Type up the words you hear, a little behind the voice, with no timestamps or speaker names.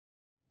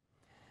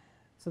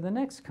So the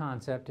next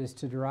concept is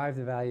to derive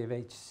the value of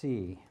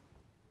hc.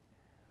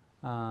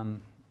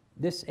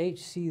 This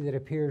hc that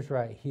appears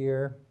right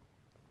here,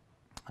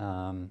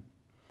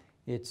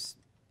 it's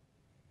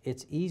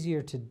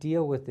easier to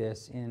deal with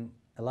this in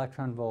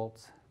electron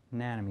volts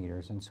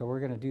nanometers, and so we're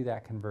going to do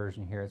that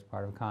conversion here as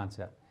part of a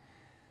concept.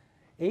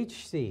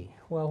 hc,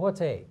 well,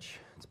 what's h?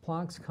 It's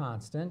Planck's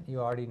constant,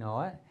 you already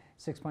know it,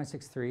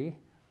 6.63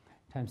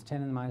 times 10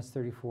 to the minus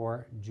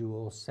 34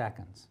 joules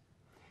seconds.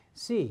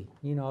 C,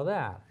 you know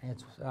that,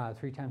 it's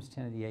 3 times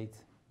 10 to the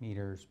 8th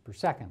meters per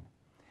second.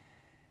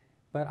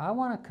 But I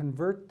want to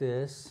convert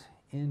this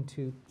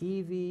into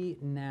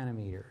EV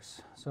nanometers.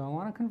 So I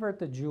want to convert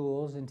the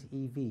joules into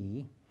EV,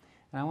 and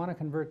I want to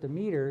convert the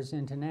meters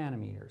into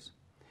nanometers.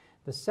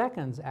 The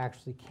seconds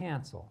actually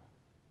cancel.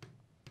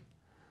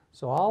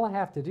 So all I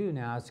have to do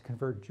now is to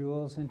convert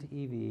joules into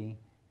EV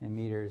and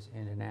meters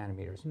into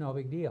nanometers. No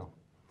big deal.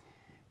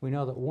 We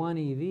know that 1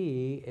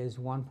 EV is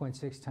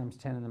 1.6 times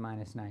 10 to the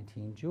minus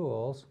 19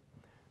 joules.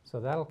 So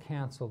that'll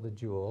cancel the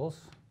joules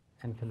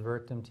and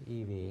convert them to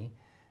EV. And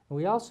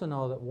we also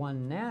know that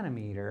 1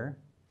 nanometer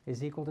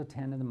is equal to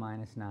 10 to the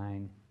minus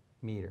 9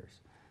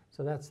 meters.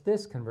 So that's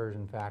this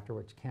conversion factor,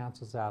 which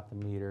cancels out the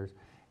meters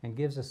and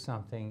gives us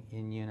something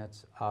in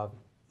units of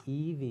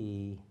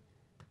EV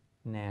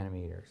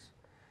nanometers.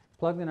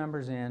 Plug the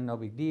numbers in, no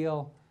big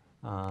deal,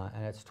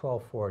 and it's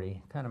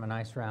 1240, kind of a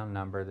nice round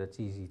number that's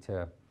easy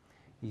to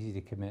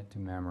commit to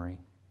memory.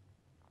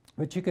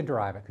 But you can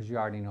derive it because you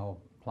already know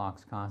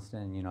Planck's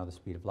constant and you know the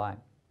speed of light.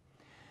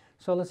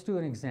 So let's do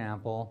an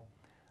example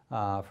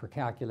for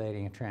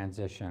calculating a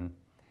transition.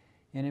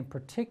 And in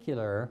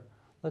particular,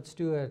 let's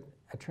do a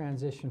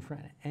transition from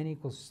n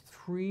equals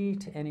 3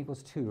 to n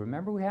equals 2.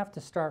 Remember, we have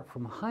to start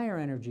from a higher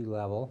energy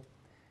level.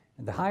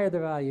 And the higher the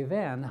value of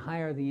n, the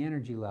higher the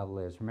energy level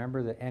is.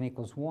 Remember that n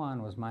equals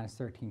 1 was minus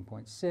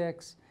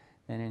 13.6,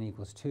 then n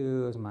equals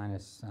 2 is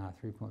minus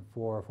 3.4,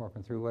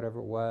 4.3, whatever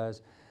it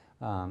was.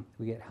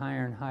 We get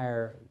higher and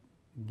higher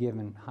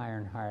given higher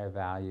and higher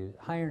values,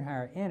 higher and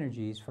higher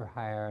energies for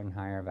higher and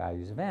higher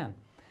values of n.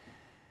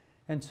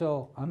 And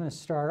so I'm going to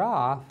start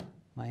off,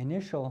 my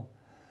initial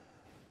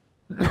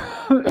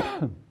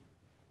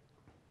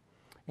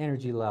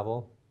energy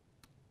level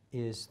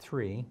is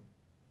 3,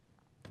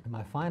 and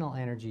my final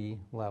energy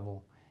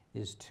level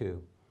is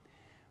 2.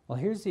 Well,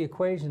 here's the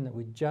equation that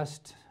we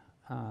just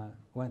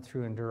went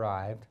through and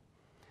derived.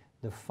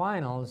 The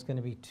final is going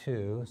to be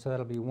 2, so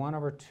that'll be 1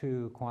 over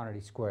 2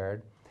 quantity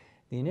squared.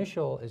 The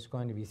initial is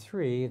going to be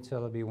 3, and so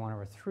it'll be 1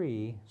 over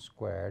 3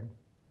 squared.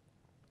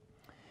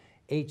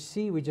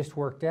 HC we just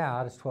worked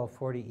out is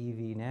 1240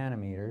 EV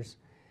nanometers,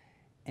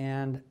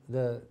 and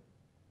the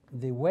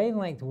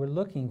wavelength we're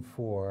looking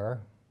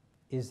for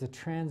is the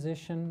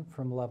transition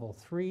from level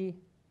 3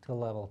 to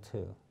level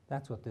 2.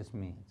 That's what this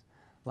means.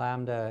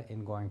 Lambda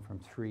in going from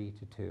 3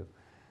 to 2.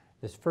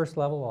 This first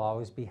level will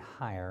always be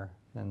higher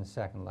than the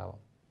second level.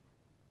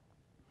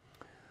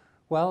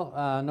 Well,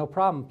 no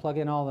problem. Plug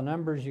in all the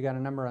numbers. You got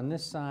a number on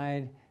this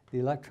side. The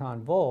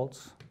electron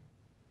volts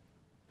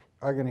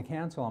are going to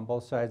cancel on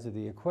both sides of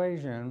the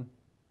equation,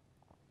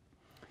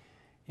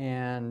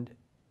 and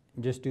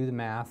just do the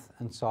math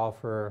and solve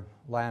for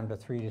lambda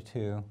 3 to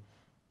 2.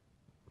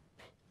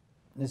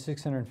 This is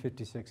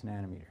 656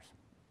 nanometers.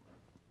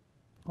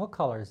 What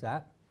color is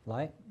that?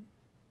 Light?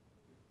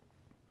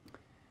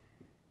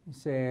 You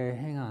say,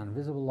 hang on,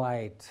 visible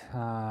light.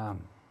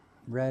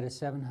 Red is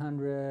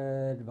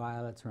 700,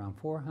 violet's around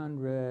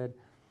 400,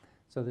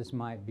 so this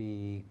might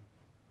be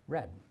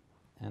red.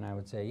 And I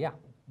would say, yeah,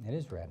 it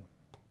is red.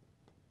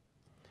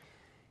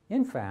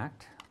 In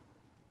fact,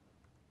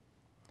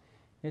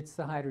 it's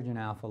the hydrogen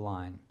alpha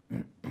line.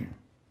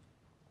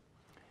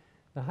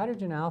 The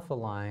hydrogen alpha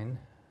line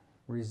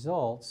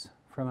results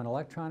from an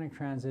electronic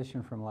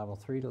transition from level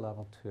 3 to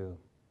level 2.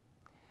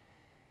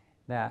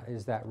 That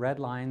is that red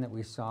line that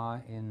we saw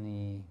in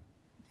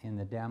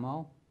the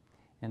demo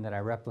and that I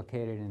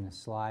replicated in the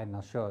slide, and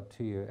I'll show it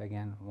to you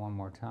again one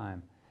more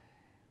time.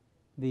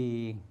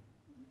 The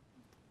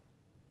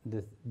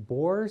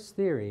Bohr's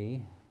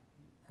theory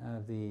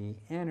of the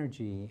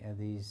energy of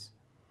these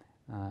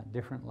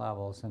different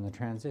levels and the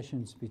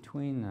transitions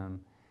between them,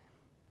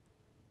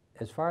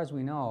 as far as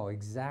we know,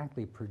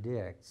 exactly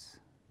predicts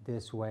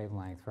this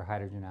wavelength for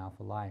hydrogen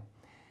alpha light.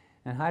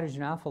 And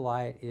hydrogen alpha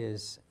light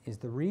is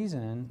the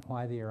reason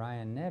why the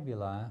Orion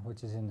Nebula,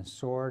 which is in the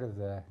sword of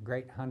the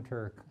Great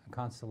Hunter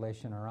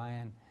constellation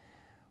Orion,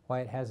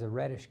 why it has a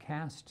reddish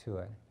cast to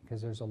it,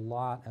 because there's a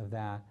lot of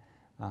that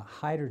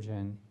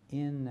hydrogen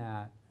in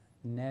that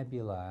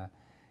nebula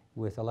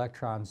with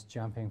electrons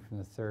jumping from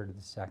the third to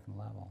the second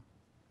level.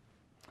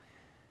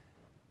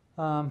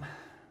 And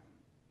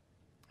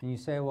you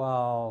say,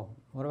 well,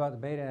 what about the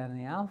beta and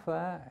the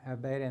alpha,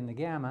 beta and the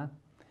gamma?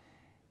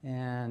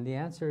 And the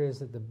answer is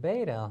that the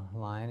beta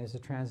line is a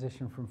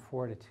transition from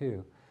 4 to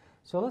 2.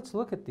 So let's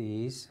look at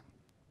these.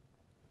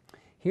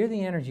 Here are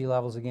the energy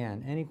levels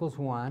again. N equals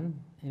 1,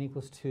 N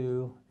equals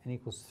 2, N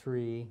equals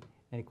 3,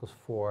 N equals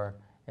 4,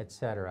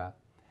 etc.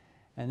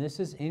 And this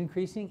is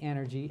increasing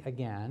energy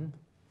again.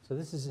 So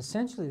this is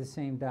essentially the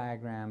same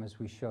diagram as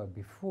we showed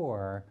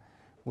before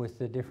with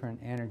the different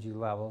energy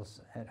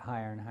levels at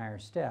higher and higher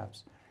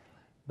steps.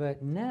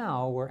 But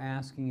now we're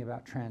asking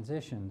about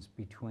transitions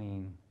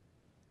between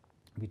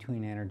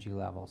energy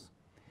levels.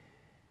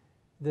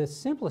 The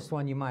simplest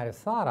one you might have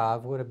thought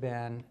of would have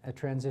been a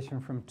transition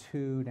from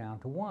 2 down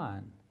to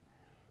 1.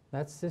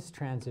 That's this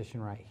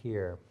transition right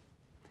here.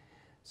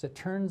 So it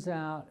turns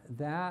out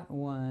that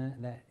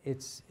one,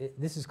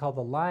 this is called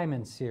the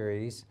Lyman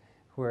series,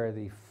 where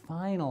the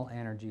final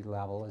energy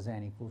level is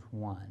n equals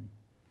 1.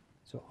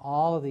 So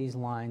all of these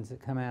lines that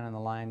come out in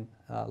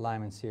the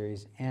Lyman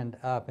series end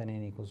up in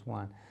n equals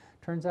 1.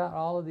 Turns out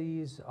all of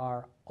these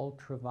are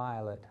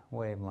ultraviolet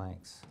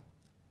wavelengths.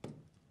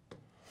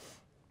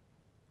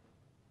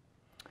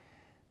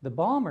 The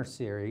Balmer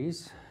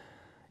series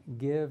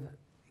gives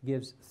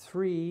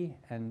 3,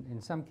 and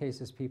in some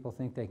cases people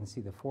think they can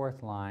see the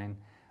 4th line.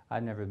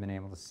 I've never been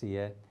able to see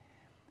it,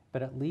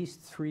 but at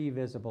least 3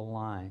 visible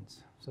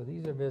lines. So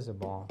these are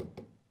visible.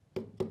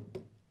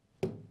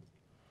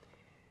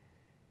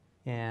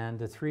 And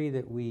the 3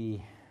 that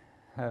we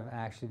have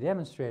actually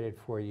demonstrated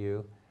for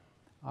you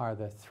are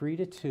the 3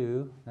 to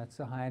 2, that's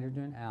the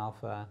hydrogen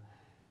alpha,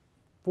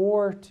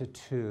 4 to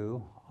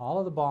 2, all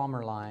of the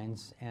Balmer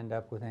lines end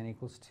up with n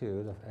equals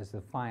 2 as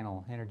the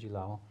final energy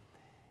level,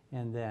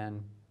 and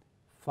then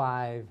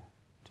 5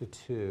 to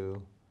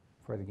 2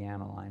 for the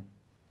gamma line.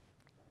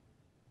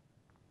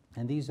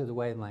 And these are the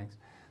wavelengths.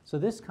 So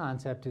this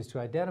concept is to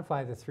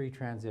identify the 3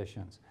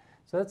 transitions.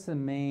 So that's the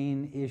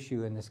main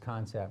issue in this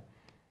concept,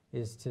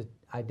 is to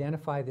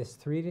identify this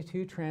 3 to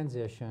 2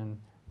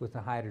 transition with the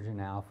hydrogen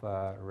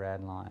alpha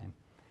red line,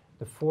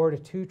 the 4 to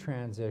 2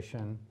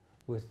 transition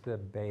with the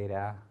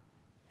beta,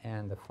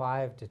 and the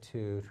 5 to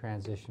 2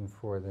 transition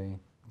for the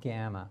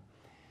gamma.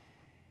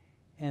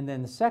 And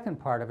then the second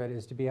part of it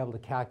is to be able to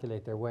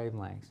calculate their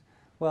wavelengths.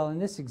 Well, in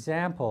this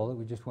example that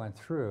we just went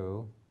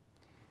through,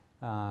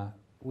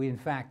 we in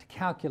fact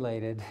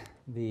calculated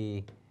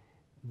the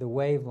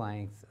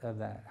wavelength of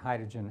that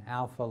hydrogen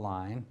alpha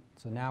line.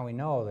 So now we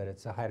know that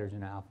it's a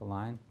hydrogen alpha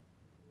line.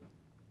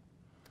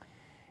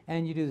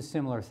 And you do the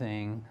similar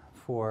thing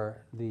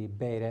for the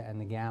beta and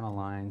the gamma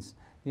lines.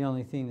 The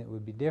only thing that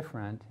would be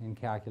different in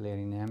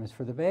calculating them is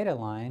for the beta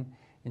line,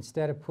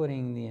 instead of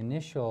putting the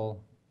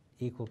initial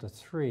equal to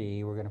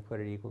 3, we're going to put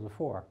it equal to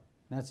 4.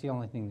 That's the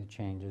only thing that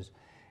changes.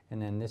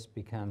 And then this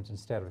becomes,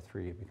 instead of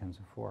 3, it becomes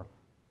a 4.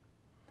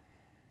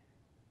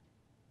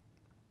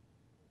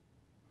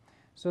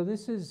 So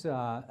this is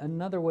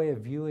another way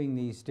of viewing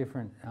these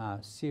different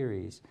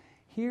series.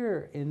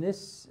 Here in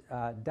this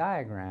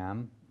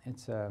diagram,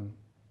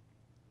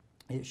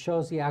 it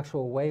shows the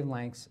actual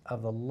wavelengths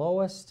of the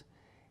lowest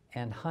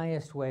and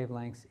highest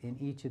wavelengths in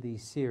each of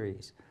these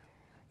series.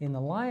 In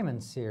the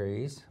Lyman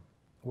series,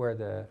 where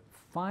the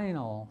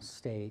final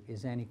state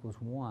is n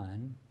equals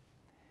 1,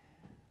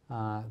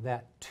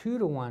 that 2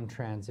 to 1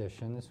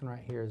 transition, this one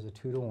right here is a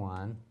 2 to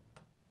 1,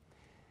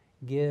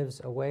 gives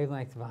a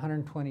wavelength of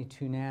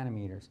 122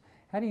 nanometers.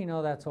 How do you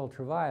know that's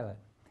ultraviolet?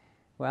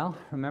 Well,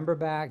 remember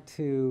back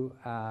to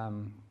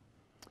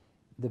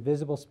the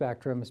visible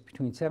spectrum is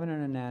between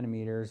 700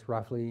 nanometers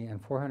roughly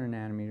and 400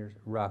 nanometers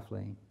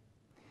roughly.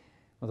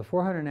 Well, the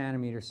 400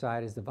 nanometer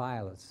side is the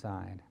violet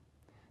side.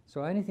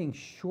 So anything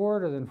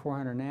shorter than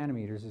 400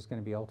 nanometers is going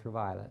to be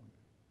ultraviolet.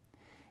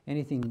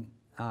 Anything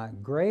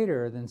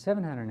greater than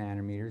 700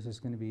 nanometers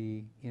is going to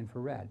be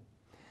infrared.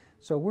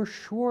 So we're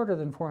shorter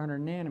than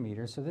 400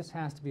 nanometers, so this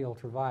has to be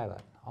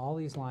ultraviolet. All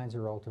these lines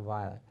are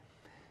ultraviolet.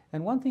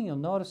 And one thing you'll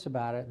notice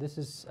about it, this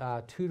is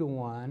 2 to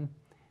 1.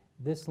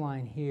 This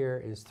line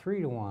here is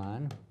 3 to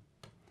 1.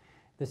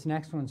 This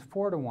next one's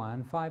 4 to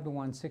 1, 5 to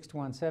 1, 6 to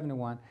 1, 7 to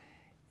 1.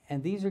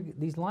 And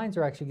these lines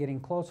are actually getting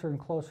closer and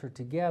closer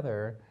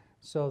together,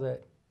 so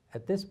that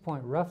at this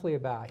point, roughly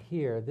about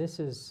here, this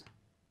is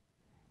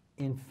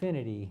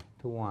infinity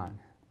to 1.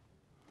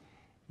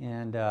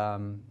 And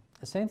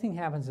the same thing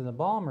happens in the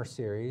Balmer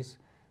series,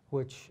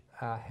 which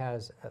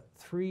has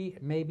 3,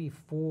 maybe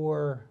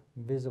 4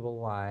 visible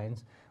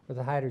lines, with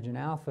the hydrogen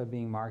alpha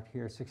being marked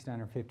here,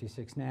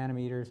 656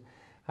 nanometers.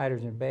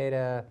 Hydrogen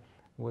beta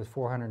was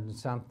 400 and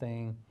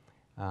something.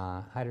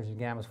 Hydrogen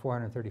gamma was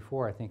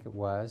 434, I think it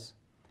was.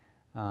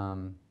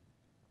 In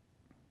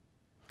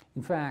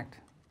fact,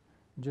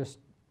 just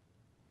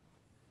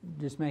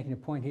making a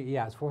point here,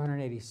 yeah, it's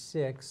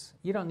 486.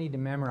 You don't need to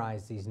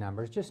memorize these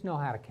numbers, just know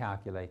how to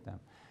calculate them.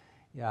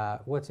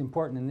 What's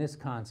important in this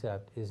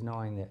concept is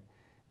knowing that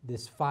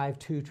this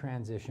 5-2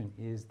 transition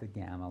is the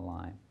gamma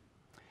line.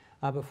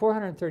 But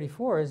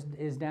 434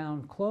 is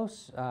down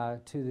close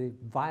to the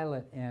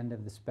violet end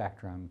of the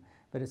spectrum,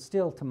 but it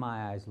still, to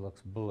my eyes,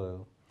 looks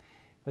blue.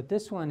 But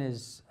this one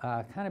is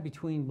kind of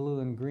between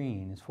blue and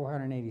green. It's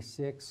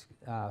 486.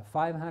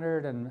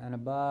 500 and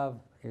above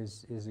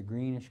is a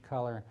greenish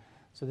color.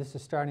 So this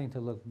is starting to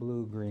look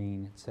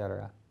blue-green,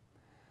 etc.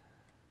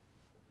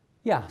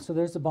 Yeah, so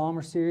there's the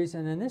Balmer series.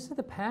 And then this is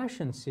the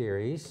Passion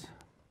series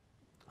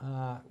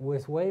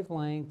with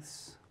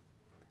wavelengths.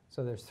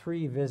 So there's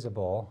 3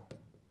 visible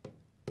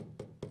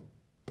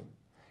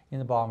in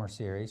the Balmer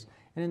series.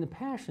 And And in the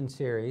Passion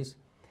series,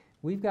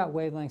 we've got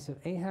wavelengths of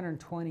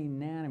 820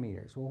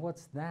 nanometers. Well,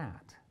 what's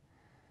that?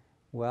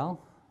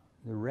 Well,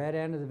 the red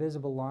end of the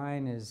visible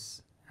line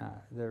is,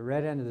 the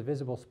red end of the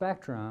visible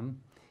spectrum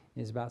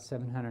is about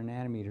 700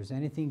 nanometers.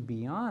 Anything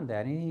beyond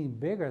that, anything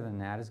bigger than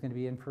that is going to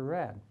be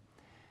infrared,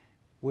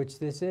 which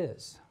this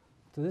is.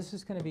 So this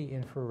is going to be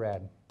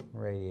infrared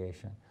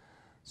radiation.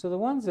 So the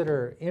ones that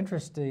are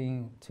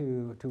interesting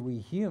to we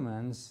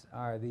humans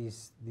are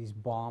these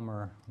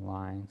Balmer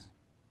lines.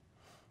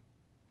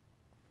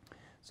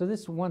 So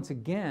this, once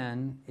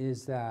again,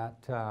 is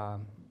that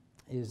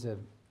is a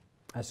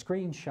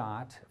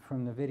screenshot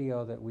from the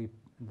video that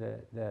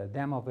the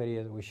demo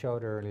video that we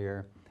showed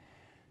earlier,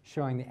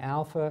 showing the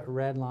alpha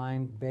red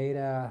line,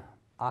 beta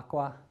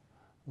aqua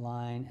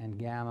line, and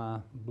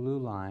gamma blue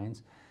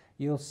lines.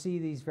 You'll see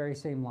these very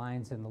same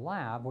lines in the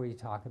lab where you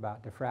talk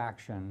about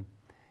diffraction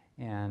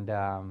and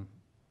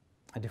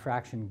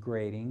diffraction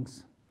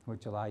gratings,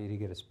 which allow you to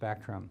get a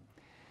spectrum.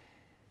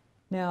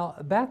 Now,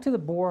 back to the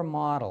Bohr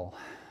model.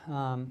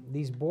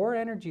 These Bohr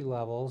energy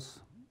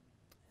levels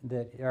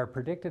that are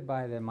predicted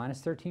by the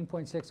minus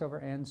 13.6 over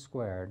n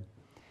squared,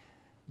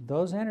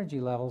 those energy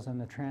levels and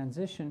the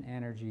transition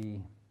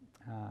energy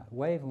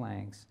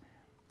wavelengths,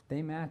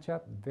 they match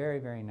up very,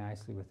 very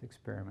nicely with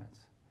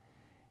experiments.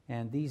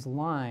 And these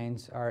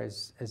lines are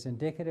as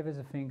indicative as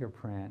a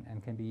fingerprint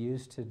and can be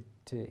used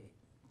to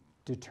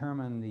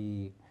determine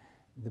the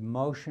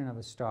motion of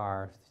a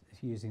star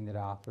using the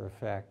Doppler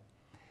effect.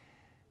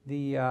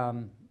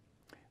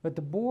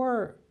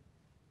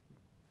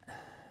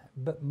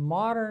 But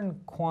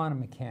modern quantum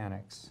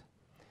mechanics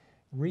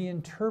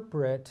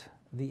reinterpret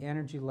the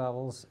energy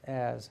levels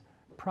as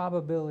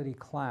probability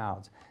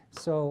clouds.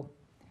 So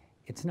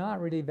it's not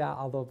really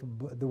although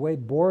the way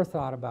Bohr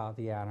thought about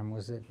the atom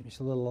was that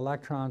it's little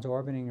electrons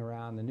orbiting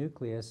around the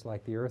nucleus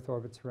like the Earth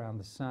orbits around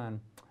the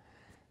sun.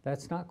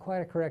 That's not quite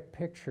a correct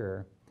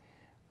picture.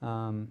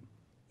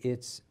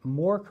 It's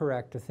more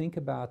correct to think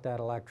about that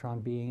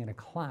electron being in a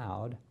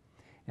cloud,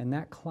 and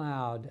that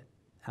cloud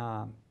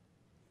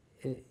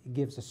it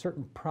gives a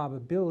certain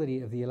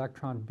probability of the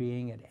electron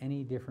being at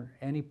any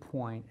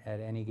point at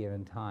any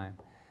given time.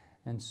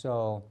 And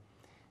so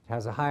it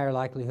has a higher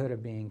likelihood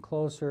of being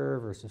closer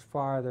versus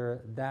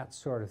farther, that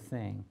sort of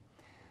thing.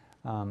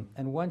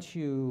 And once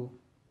you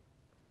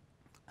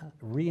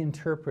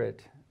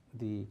reinterpret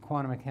the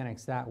quantum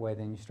mechanics that way,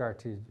 then you start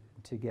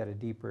to get a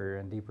deeper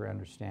and deeper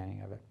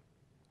understanding of it.